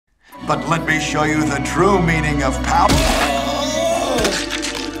but let me show you the true meaning of power.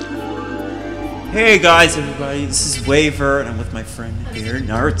 Hey guys, everybody, this is Waver, and I'm with my friend here,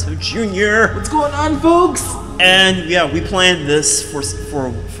 NarutoJr. What's going on, folks? And yeah, we planned this for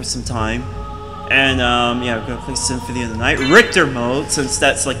some time. And yeah, we're gonna play Symphony of the Night Richter mode, since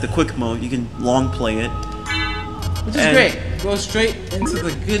that's like the quick mode. You can long play it, which is great. Go straight into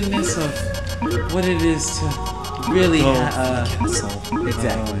the goodness of what it is to really castle.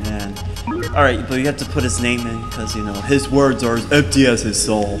 Exactly. Oh man. All right, but you have to put his name in because you know his words are as empty as his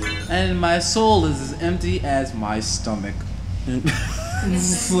soul. And my soul is as empty as my stomach. I'm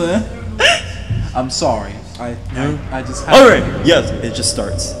sorry. I just. All right. Yes, it just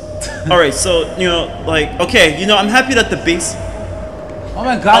starts. All right, so you know, like, okay, you know, I'm happy that the base. Oh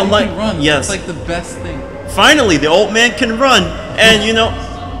my God, you can run. Yes, it's like the best thing. Finally, the old man can run, and you know,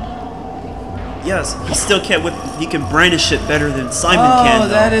 yes, he still can't whip. He can brandish it better than Simon can. Oh,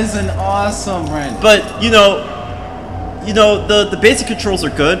 that is an awesome brandish. But you know, the basic controls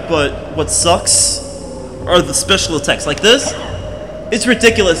are good, but what sucks are the special attacks. Like this, it's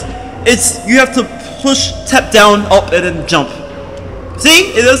ridiculous. It's you have to push, tap down, up, and then jump.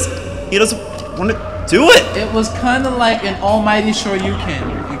 See, he doesn't want to do it. It was kind of like an almighty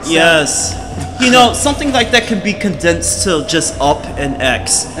Shoryuken. Yes. You know, something like that can be condensed to just up and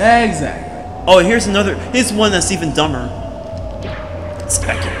X. Exactly. Oh, here's one that's even dumber.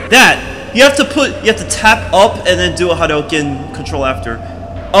 That you have to tap up and then do a Hadouken control after.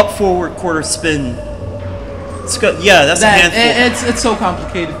 Up, forward, quarter, spin. Yeah, that's a handful. It's so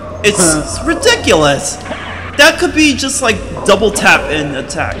complicated. It's ridiculous. That could be just like double tap and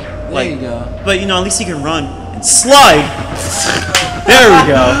attack. There you go. But you know, at least you can run and slide. There we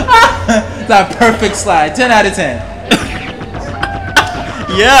go. That perfect slide. 10 out of 10.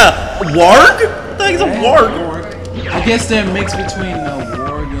 Yeah. Warg? What the heck is a warg? I guess they're a mix between a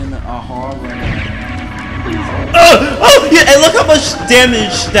warg and a hog. Oh yeah, and look how much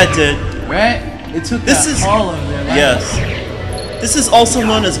damage that did. Right? It took all of them. Right? Yes. This is also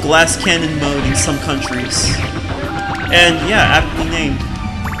known as glass cannon mode in some countries. And yeah, aptly named.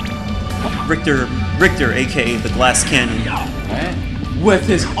 Richter, aka the glass cannon. Right? With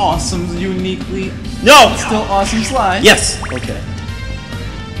his awesome, uniquely still awesome slide. Yes. Okay.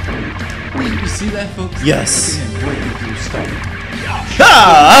 You see that, folks? Yes. Look at him breaking through stuff.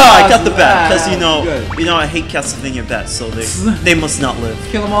 I got the bat because you know I hate Castlevania bats, so they must not live.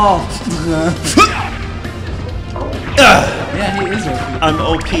 Kill them all. Yeah, he is OP. I'm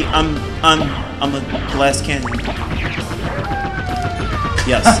OP. I'm a glass cannon.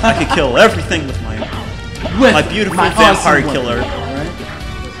 Yes, I could kill everything with my beautiful vampire killer. Right?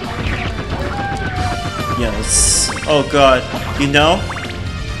 Yes. Oh god. You know,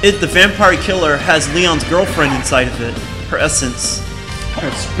 the vampire killer has Leon's girlfriend inside of it. Her essence.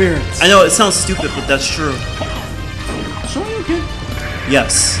 Her spirits. I know it sounds stupid, but that's true. Sure you can.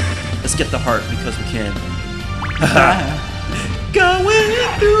 Yes. Let's get the heart because we can. Going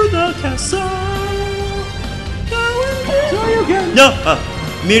through the castle. Sure you can. No,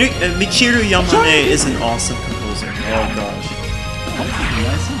 Michiru Yamane is an awesome composer. Oh gosh.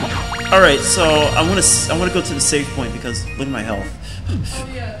 All right, so I want to go to the save point because look at my health. Oh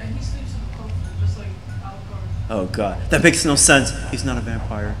yeah, and he sleeps in the coffin, just like Alucard. Oh god, that makes no sense. He's not a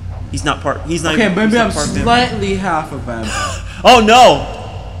vampire. He's not part. He's not. Okay, maybe I'm part slightly half a vampire. Oh no.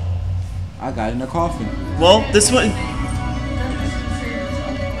 I got in a coffin. Well, this one.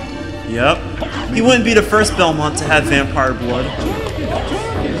 Yep. He wouldn't be the first Belmont to have vampire blood.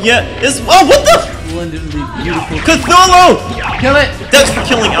 Yeah, it's. Oh, what the? Wonderfully beautiful. Cthulhu! Kill it! That's for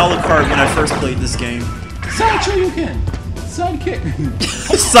killing Alucard when I first played this game. Side Shoryuken. Sidekick.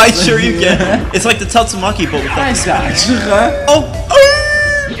 Side Shoryuken. It's like the Tatsumaki, but with Nice dodge. Oh!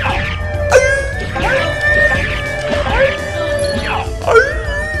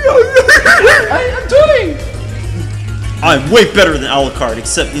 I'm doing! I'm way better than Alucard,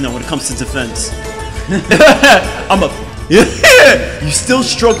 except, you know, when it comes to defense. I'm a... You still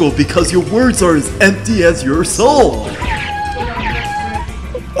struggle because your words are as empty as your soul.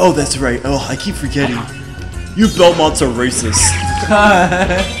 Oh, that's right. Oh, I keep forgetting. You Belmonts are racist.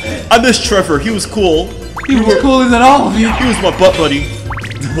 I miss Trevor. He was cool. He was cooler than all of you. He was my butt buddy.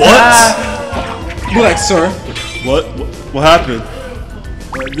 What? Relax, sir. What happened?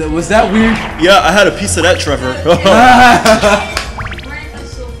 Was that weird? Yeah, I had a piece of that, Trevor.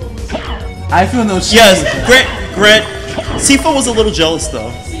 I feel no shame. Yes, Grant. Sifa was a little jealous,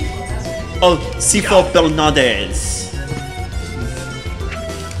 though. Oh, Sifa Bernadez.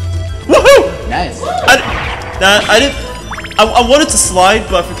 Woohoo! Nice. I wanted to slide,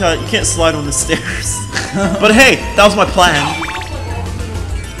 but I forgot you can't slide on the stairs. But hey, that was my plan.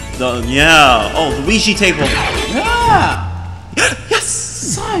 Yeah. Oh, the Ouija table. Yeah!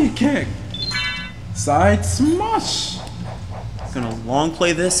 Yes! Sidekick! Side smash! Gonna long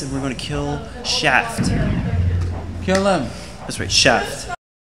play this and we're gonna kill Shaft. Kill him. That's right, Shaft.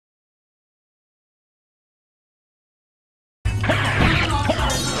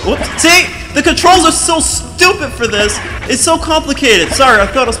 Whoops. See? The controls are so stupid for this. It's so complicated. Sorry, I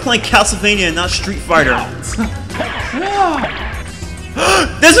thought I was playing Castlevania and not Street Fighter.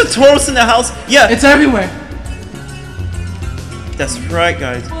 There's a Taurus in the house. Yeah. It's everywhere. That's right,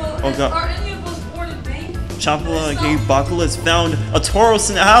 guys. Oh god. Are any of us boarded bank? Chompala and Bacaliz found a Taurus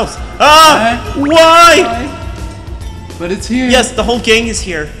in the house. Ah! Why? But it's here. Yes, the whole gang is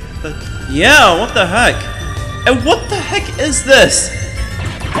here. But yeah, what the heck? And what the heck is this?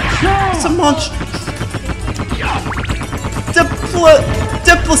 It's a monster.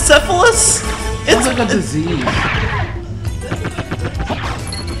 Diplocephalus? It's like a disease.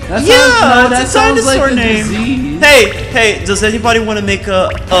 That Yeah, that it's a sounds dinosaur like a name. disease. Hey, does anybody want to make a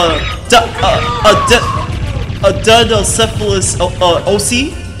Dinocephalus OC?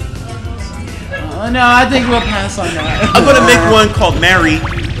 No, I think we'll pass on that. I'm gonna make one called Mary.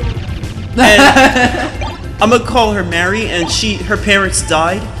 And I'm gonna call her Mary, and her parents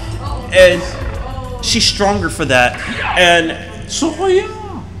died, and she's stronger for that. And So yeah.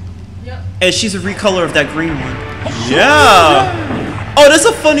 and she's a recolor of that green one. Yeah. Oh, that's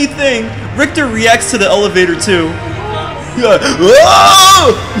a funny thing. Richter reacts to the elevator too. Yeah.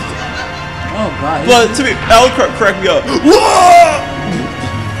 Whoa! Oh god. But to me, Alan cracked me up. Whoa!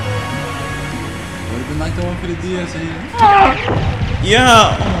 Would have been like the one for the DS.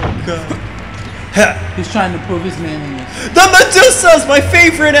 Yeah. Oh god. He's trying to prove his manliness. The Medusas, my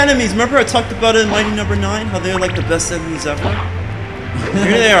favorite enemies. Remember I talked about it in Mighty Number 9? How they're like the best enemies ever?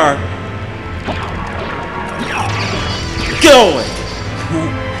 Here they are. Get away!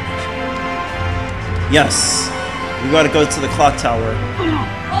 Yes. We gotta go to the clock tower.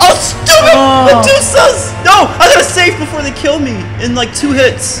 Oh, stupid Medusas! No! I gotta save before they kill me in like 2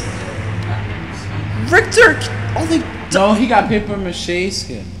 hits. Richter only... No, he got paper mache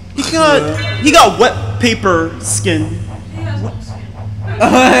skin. He got wet paper skin. He has no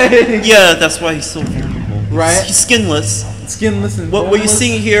skin. Yeah, that's why he's so vulnerable. Right? He's skinless. Skinless and What you're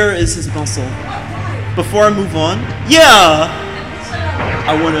seeing here is his muscle. Before I move on, yeah,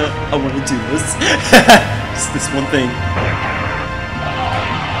 I wanna do this. Just this one thing.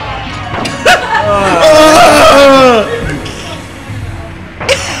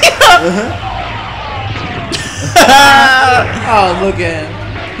 Oh, look at him.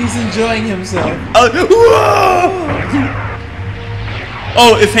 He's enjoying himself.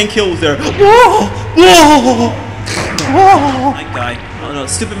 Oh, if Hank Hill was there. That guy. Oh no,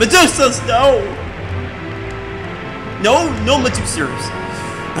 stupid Medusas, no! No Medusers.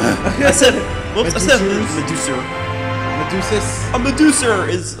 I said, whoops, I said Medusa. Medusas. A Medusa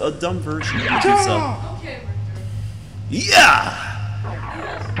is a dumb version of Medusa. Okay. Yeah!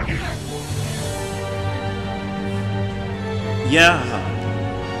 Yeah.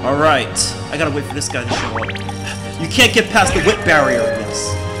 Alright. I gotta wait for this guy to show up. You can't get past the whip barrier,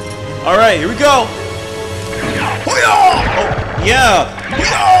 yes. Alright, here we go! Oh, yeah!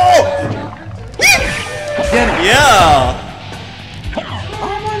 Yeah!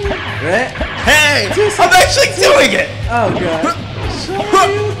 Right? Hey! I'm actually doing it! Oh god.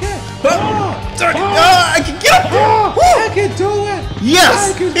 I can get up there! I can do it!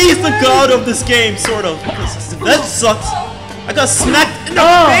 Yes! He's the god of this game, sort of. That sucks. I got smacked in the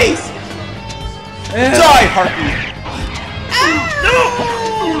face! Die, Harpy!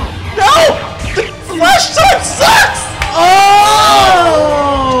 No! The flash time sucks! Oh!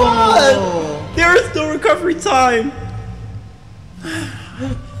 There is no recovery time.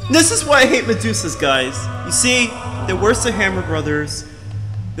 This is why I hate Medusas, guys. You see, they're worse than Hammer Brothers.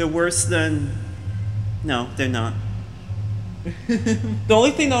 They're worse than... No, they're not. The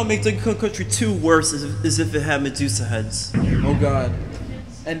only thing that would make Donkey Kong Country 2 worse is if it had Medusa heads. Oh god.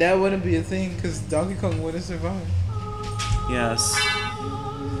 And that wouldn't be a thing because Donkey Kong wouldn't survive. Yes.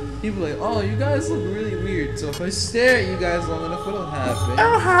 People are like, oh, you guys look really weird. So if I stare at you guys long enough, it'll happen.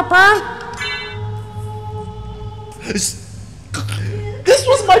 Oh, Hopper! This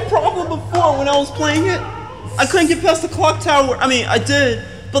was my problem before when I was playing it. I couldn't get past the clock tower. I mean, I did,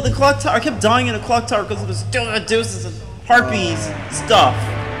 but the clock tower, I kept dying in the clock tower because of the Medusas and Harpies and stuff.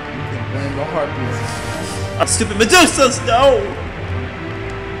 You can blame the Harpies. Stupid Medusas, no!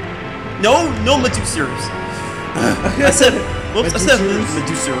 No Medusers. I said, whoops, I said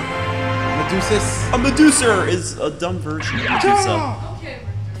Medusa. Medusas. A Medusa is a dumb version of Medusa. Okay.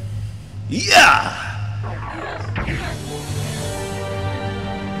 Yeah!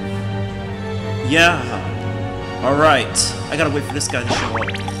 Yeah. Alright. I gotta wait for this guy to show up.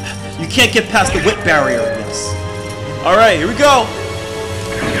 You can't get past the whip barrier, yes. Alright, here we go!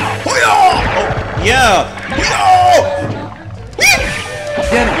 Oh, yeah!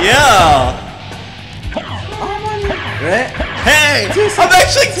 Yeah! Hey! I'm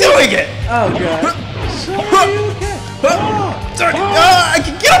actually doing it! Oh god. I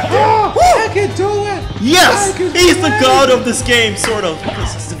can get up there! I can do it! Yes! He's the god of this game, sort of.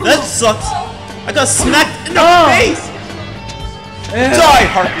 That sucks. I got smacked in the face! Die,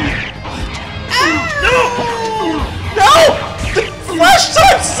 Harpy! No! The flash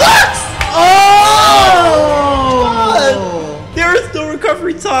time sucks! Oh! There is no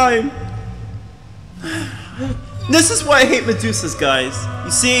recovery time. This is why I hate Medusas, guys.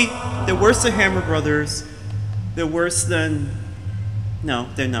 You see, they're worse than Hammer Brothers. They're worse than... No,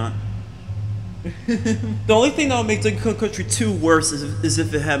 they're not. The only thing that would make Donkey Kong Country 2 worse is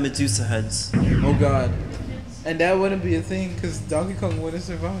if it had Medusa heads. Oh god. And that wouldn't be a thing because Donkey Kong wouldn't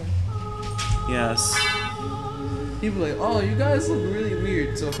survive. Yes. People are like, oh, you guys look really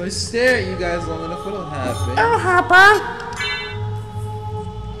weird, so if I stare at you guys long enough, it'll happen. Oh, Hopper!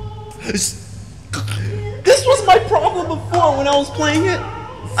 This was my problem before when I was playing it.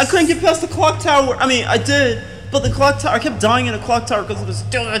 I couldn't get past the clock tower. I mean, I did, but the clock tower, I kept dying in the clock tower because of the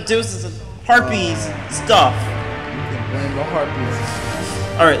Medusa and Harpies stuff. You can blame the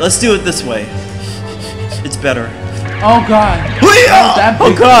Harpies. Alright, let's do it this way. It's better. Oh god.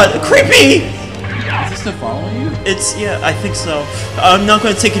 Oh god, creepy! Is this still following you? It's, yeah, I think so. I'm not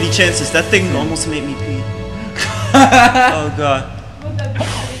going to take any chances. That thing almost made me pee. Oh god.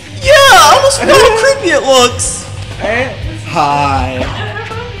 Yeah, I almost forgot how creepy it looks! Hi.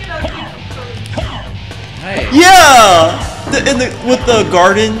 Hey. Yeah! With the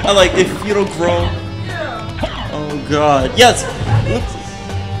garden, I like if you don't grow. Oh god. Yes!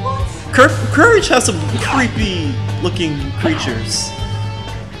 Courage has some creepy looking creatures.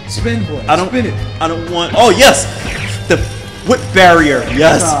 Spin boy. I don't spin it. I don't want. Oh yes! The whip barrier,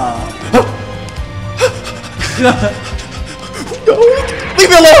 yes! No! Leave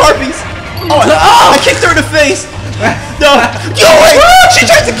me alone, Harpies! Oh, I kicked her in the face! No! Yo, wait! She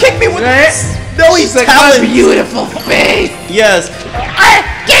tried to kick me with no, he's like my beautiful face! Yes!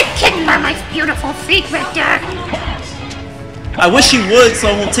 Get kicked by my beautiful feet, Richter! I wish he would so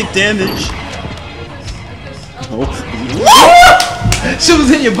I won't take damage. Oh. She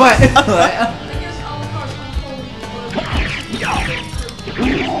was in your butt!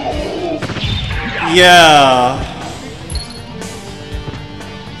 Yeah.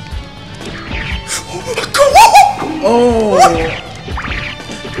 Oh!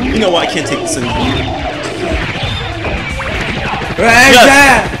 You know what? I can't take this anymore.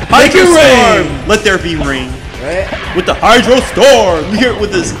 Yes. Hydro Storm! Let there be rain. Right? With the Hydro Storm! You hear it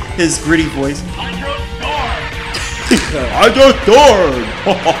with his gritty voice. Hydro Storm!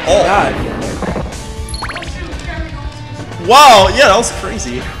 God. Wow, yeah, that was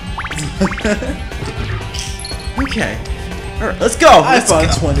crazy. Okay. Alright, let's go! I found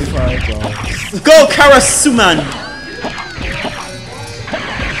 $25. Go, Karasuman!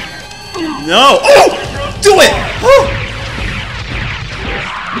 No! Oh! Do it! Oh!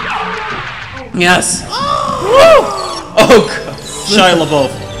 Yes! Woo! Oh, God. Shia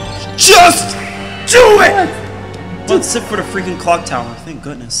LaBeouf. Just do it! Let's sit for the freaking clock tower. Thank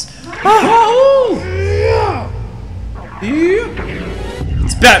goodness. Oh!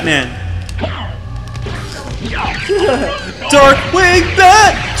 It's Batman. Darkwing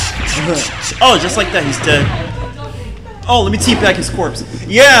Bat! Oh, just like that, he's dead. Oh, let me teabag his corpse.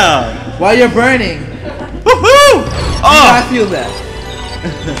 Yeah! While you're burning. Woohoo! Oh! I feel that.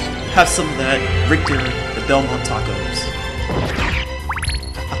 Have some of that Richter, the Belmont tacos.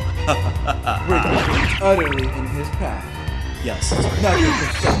 Richter is utterly in his path. Yes. Nothing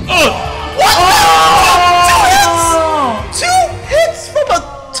can stop. What? Oh! Two hits from a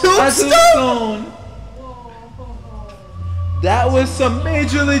tombstone? That was some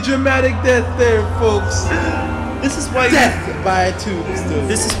majorly dramatic death there, folks. This is why Death by a tombstone.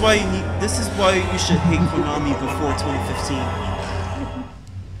 This is why you should hate Konami before 2015.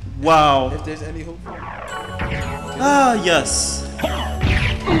 Wow. If there's any hope for it. Ah, yes.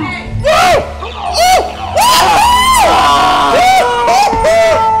 What?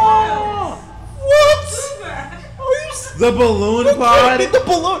 The balloon pod? The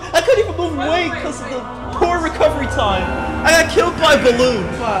balloon! I couldn't even move away because of the poor recovery time. I got killed by a balloon.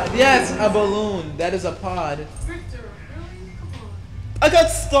 Pod. Yes, a balloon. That is a pod. Richter, really? Come on. I got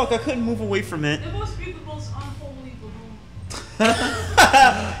stuck. I couldn't move away from it. It must be the most unholy balloon.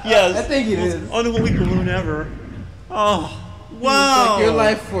 Yes. I think it is. Unholy balloon ever. Oh, Wow. Like your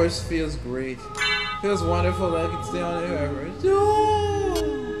life force feels great. Feels wonderful. I can stay on it forever.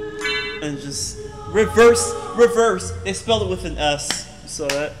 And just reverse. They spelled it with an S. You saw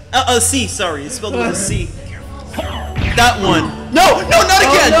that? C. Sorry, they spelled it with a C. That one. No, not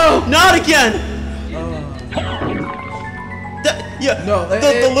again. Oh, no. Not again. Yeah. No.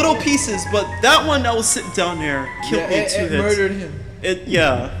 The little pieces, but that one that was sitting down there killed me in 2 hits. It murdered him.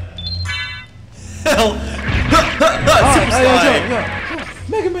 Hell. Super slide.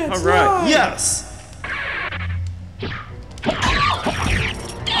 Mega Man. All right. Yes.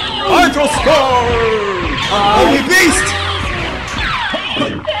 Hydro Star! Holy Beast!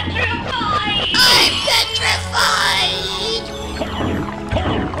 I'm petrified!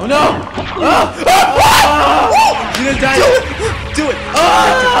 Oh no! You didn't die. Do it!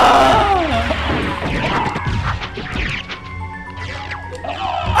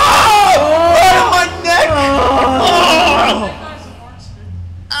 Right on my neck!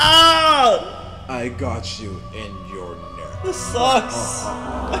 I got you in your neck. This sucks.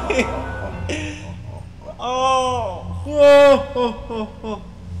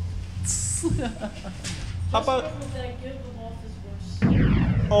 How about?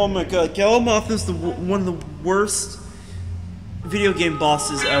 Oh my god, Galamoth is one of the worst video game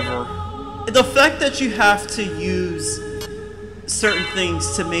bosses ever. The fact that you have to use certain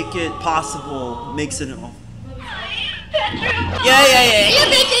things to make it possible makes it awful. Yeah. You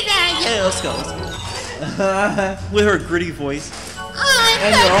mentioned that! Yeah, let's go. With her gritty voice.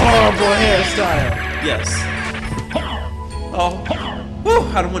 And your horrible hairstyle. Yes. Oh. Whew,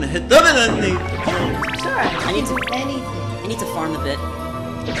 I don't want to hit them and then they... Sure, I need to farm a bit.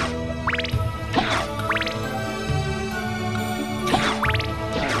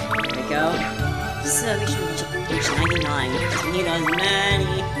 There we go. Just make sure we reach 99. Because we need as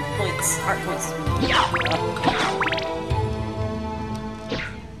many points, heart points.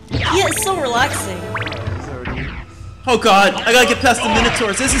 Yeah, it's so relaxing. Oh god, I gotta get past the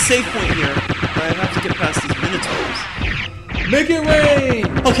Minotaurs. There's a save point here. I have to get past these Minotaurs. Make it rain!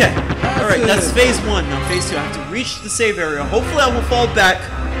 Okay, alright, that's phase 1. Now phase 2, I have to reach the save area. Hopefully I won't fall back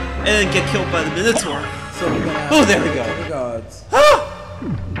and then get killed by the Minotaur. So we're gonna have there we go. the gods.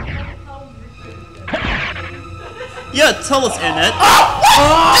 Yeah, tell us, Annette. Oh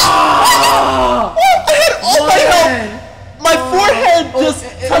my health! My forehead just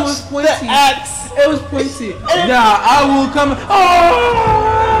it was touched the pointy. axe. It was pointy. Now I will come.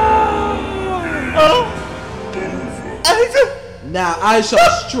 Now I shall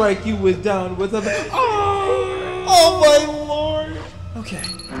strike you with downwards of. Oh my lord. Okay.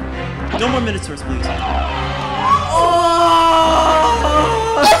 No more Minotaurs, please.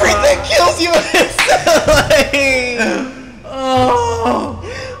 Everything kills you instantly!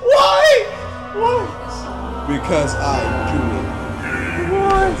 Why? Because I do it.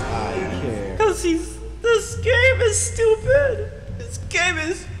 Because I care. Because this game is stupid. This game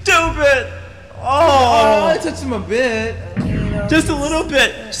is stupid. Oh, I touched him a bit. Just a little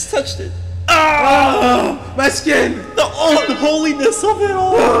bit. Just touched it. My skin. The unholiness of it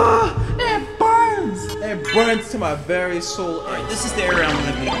all. It burns. It burns to my very soul. Alright, this is the area I'm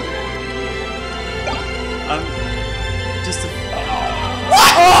gonna be. Just a...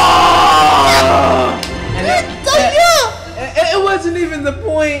 And it wasn't even the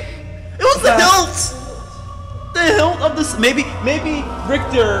point. It was the hilt! The hilt of this. Maybe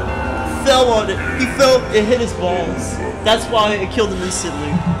Richter fell on it. He fell, it hit his balls. That's why it killed him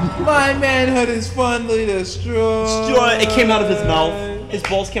instantly. My manhood is fondly destroyed. It came out of his mouth. His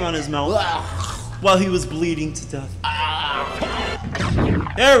balls came out of his mouth while he was bleeding to death.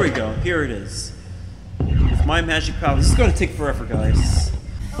 There we go. Here it is. With my magic power. This is going to take forever, guys.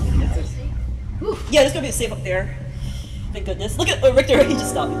 Yeah, there's gonna be a save up there. Thank goodness. Look at Richter. He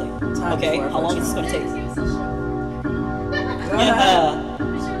just stopped me. Like, okay, how long is this gonna take? Yeah.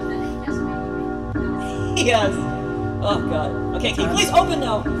 Yes. Oh god. Okay, can you please open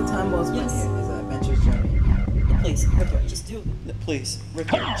now? The time was Yes. is an adventurous journey. Please, Richter, just do. Please,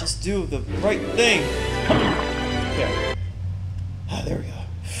 Richter, just do the right thing. Okay. There we go.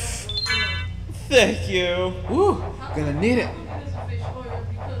 Thank you. Woo, gonna need it.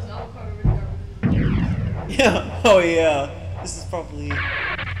 Yeah. Oh yeah. This is probably.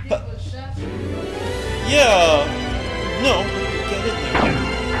 Yeah. No. Get in there.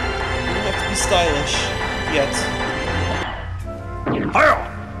 You don't have to be stylish yet. Hiya!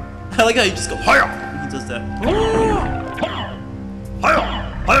 I like how you just go hiya. He does that. Hiya!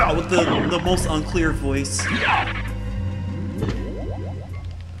 Hiya! With the most unclear voice.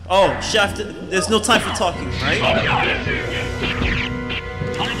 Oh, Shaft. There's no time for talking, right?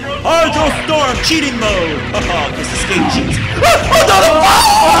 Hydro Storm cheating mode! Haha, because this game cheats.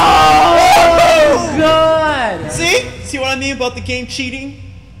 Oh god! See? See what I mean about the game cheating?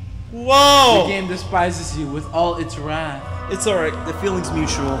 Whoa! The game despises you with all its wrath. It's alright, the feeling's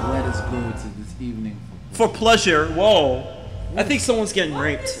mutual. Let us go to this evening For pleasure, whoa. I think someone's getting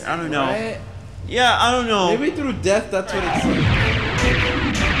raped. I don't know. Right? Yeah, I don't know. Maybe through death, that's what it's like.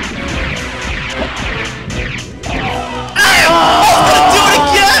 Do it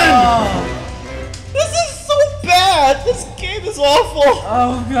again! This is so bad! This game is awful!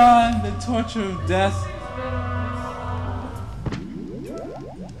 Oh god, the torture of death.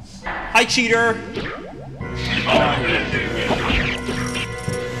 Hi, cheater!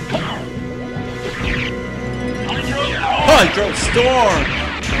 Hydro Storm!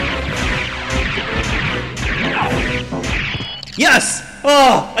 Yes!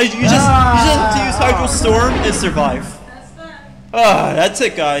 Oh, you just have to use Hydro Storm and survive. That's that. Ah, that's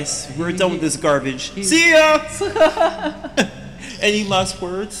it, guys. We're done with this garbage. See ya! Any last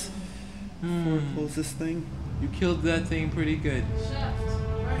words before we close this thing? You killed that thing pretty good. Shaft.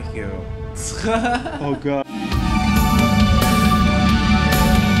 Right. Thank you. Oh god.